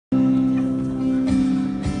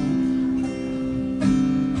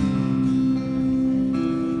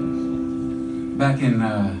Back in,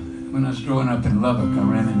 when I was growing up in Lubbock, I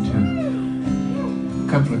ran into a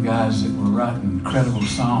couple of guys that were writing incredible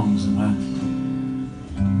songs, and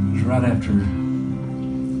it was right after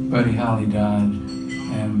Buddy Holly died,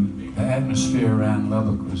 and the atmosphere around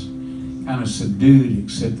Lubbock was kind of subdued,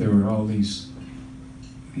 except there were all these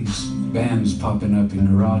bands popping up in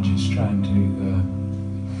garages trying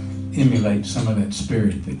to emulate some of that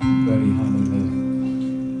spirit that Buddy Holly lived.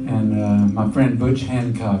 And my friend Butch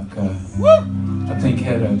Hancock, I think,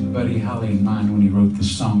 had a Buddy Holly in mind when he wrote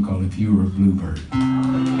this song called "If You Were a Bluebird."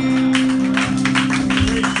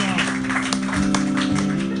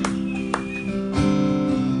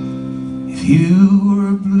 If you were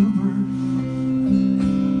a bluebird,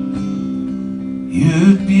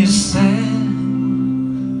 you'd be sad.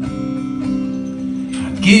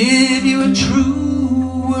 I'd give you a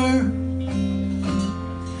true word,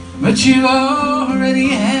 but you already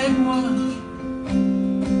had one.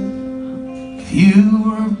 If you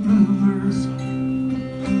were a bluebird,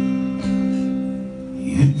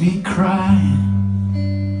 you'd be crying,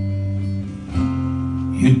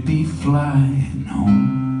 you'd be flying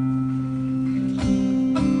home.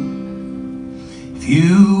 If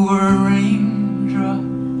you were a raindrop,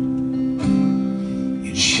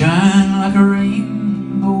 you'd shine like a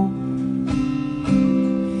rainbow.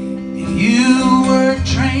 If you were a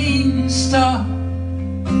train stop,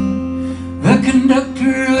 the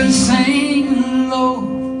conductor would sing low.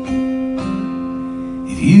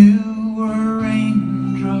 If you were a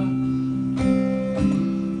raindrop,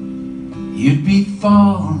 you'd be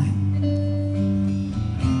falling,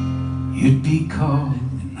 you'd be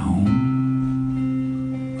calling home.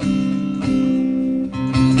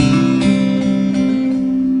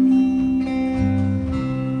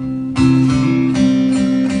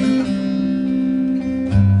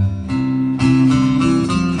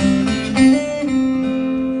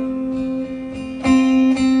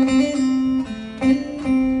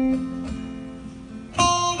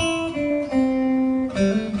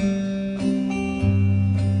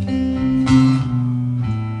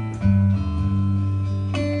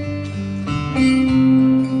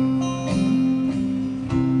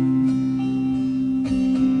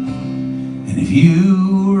 If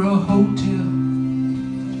you were a hotel,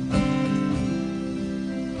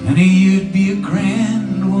 honey, you'd be a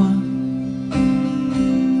grand one.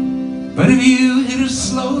 But if you hit a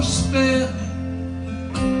slow spell,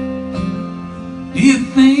 do you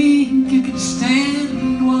think you could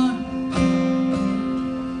stand one?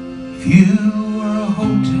 If you were a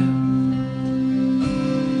hotel,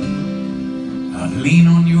 I'd lean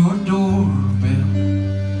on your doorbell,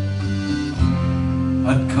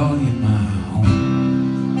 I'd call you mine.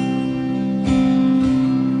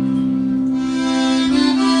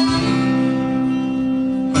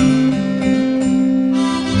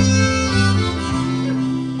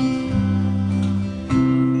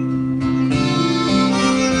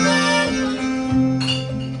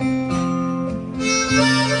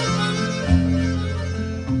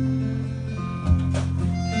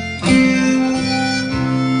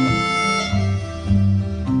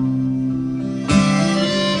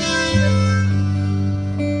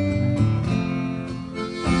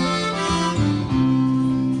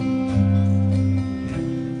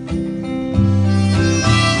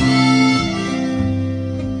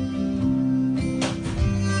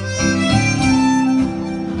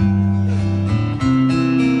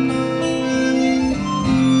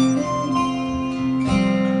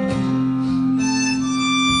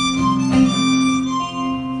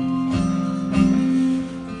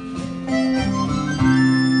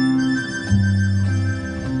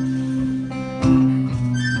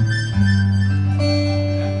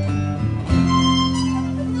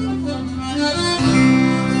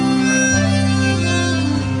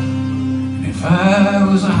 If I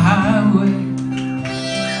was a highway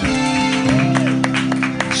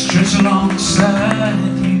stretch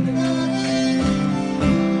alongside you,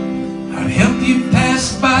 I'd help you pass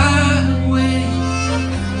by way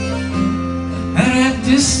that have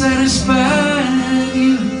dissatisfied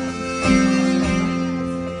you.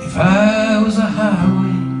 If I was a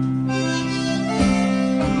highway,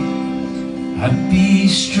 I'd be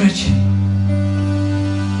stretching,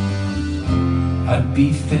 I'd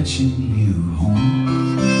be fetching you home.